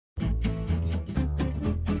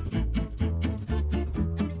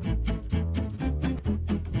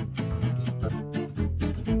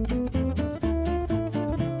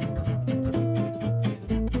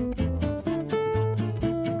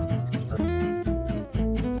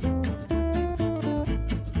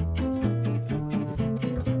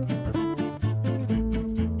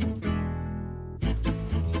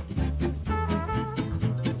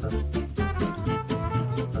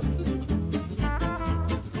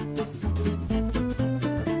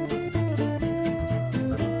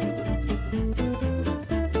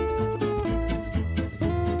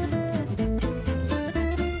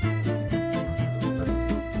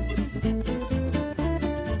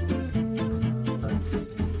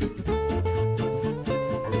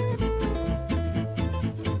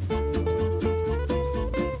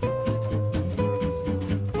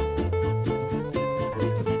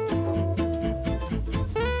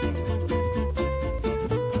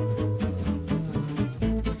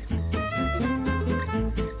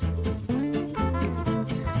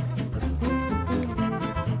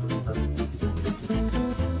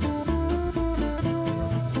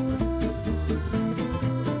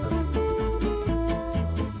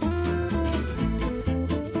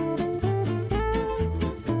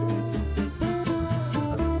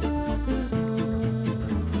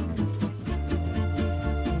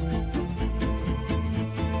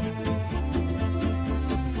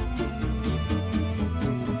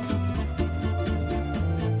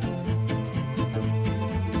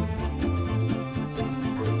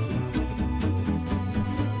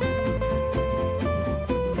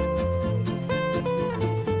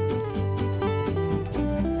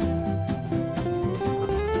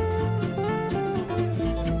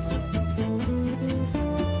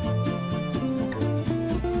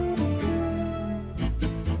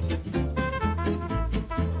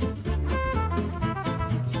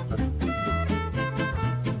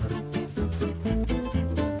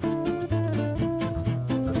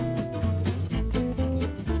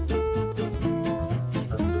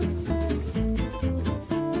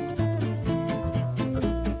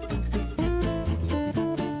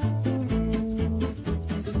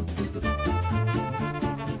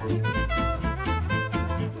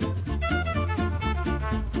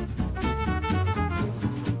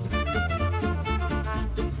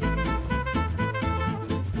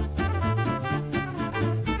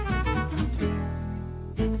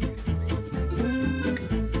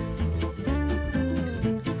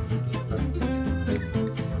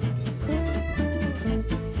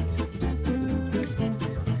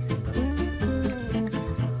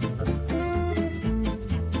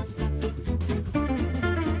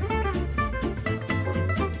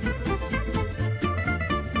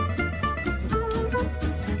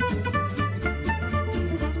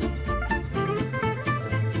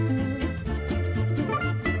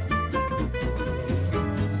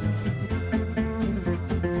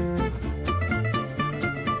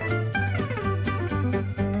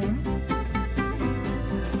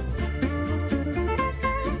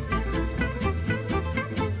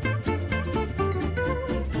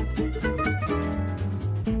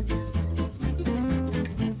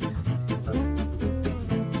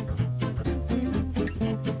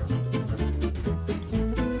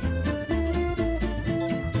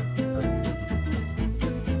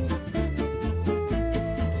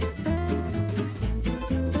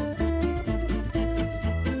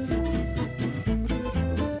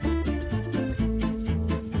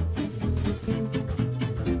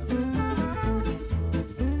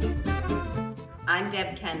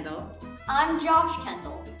Deb Kendall. I'm Josh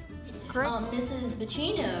Kendall. Great. Mrs.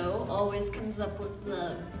 Bacino always comes up with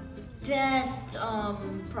the best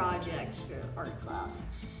projects for art class.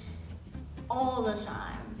 All the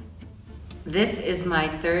time. This is my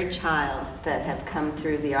third child that have come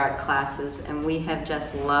through the art classes, and we have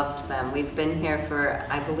just loved them. We've been here for,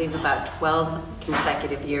 I believe, about 12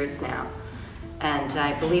 consecutive years now. And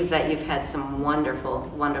I believe that you've had some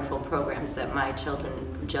wonderful, wonderful programs that my children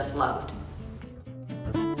just loved.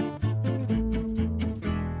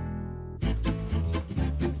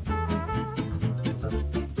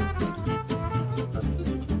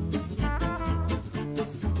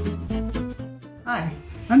 Hi,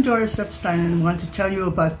 I'm Doris Epstein and want to tell you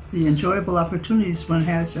about the enjoyable opportunities one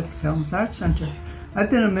has at the Falmouth Arts Center. I've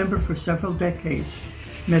been a member for several decades,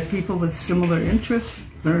 met people with similar interests,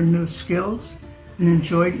 learned new skills, and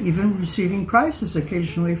enjoyed even receiving prizes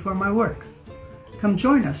occasionally for my work. Come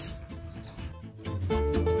join us.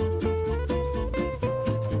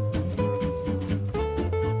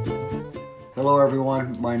 Hello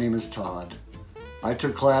everyone, my name is Todd. I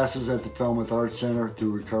took classes at the Falmouth Arts Center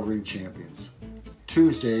through Recovering Champions.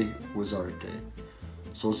 Tuesday was art day.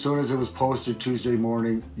 So as soon as it was posted Tuesday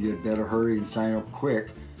morning, you had better hurry and sign up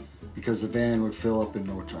quick because the van would fill up in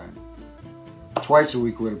no time. Twice a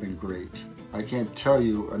week would have been great. I can't tell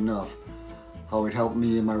you enough how it helped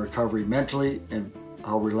me in my recovery mentally and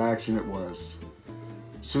how relaxing it was.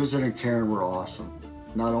 Susan and Karen were awesome.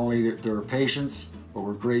 Not only they were patients, but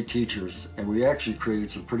were great teachers, and we actually created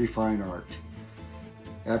some pretty fine art.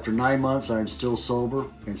 After 9 months, I am still sober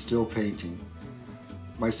and still painting.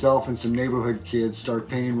 Myself and some neighborhood kids start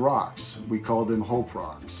painting rocks. We call them Hope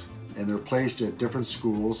Rocks, and they're placed at different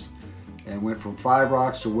schools and went from 5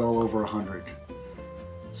 rocks to well over 100.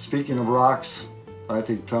 Speaking of rocks, I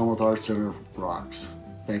think Falmouth Arts Center rocks.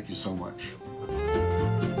 Thank you so much.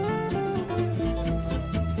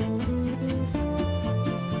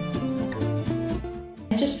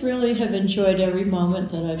 I just really have enjoyed every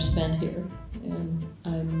moment that I've spent here, and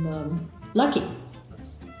I'm lucky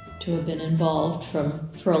to have been involved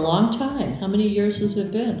for a long time. How many years has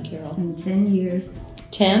it been, Carol? It's been 10 years.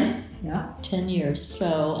 10? Yeah. 10 years.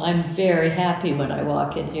 So I'm very happy when I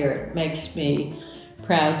walk in here. It makes me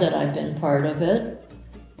proud that I've been part of it.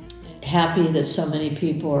 Happy that so many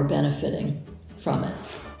people are benefiting from it.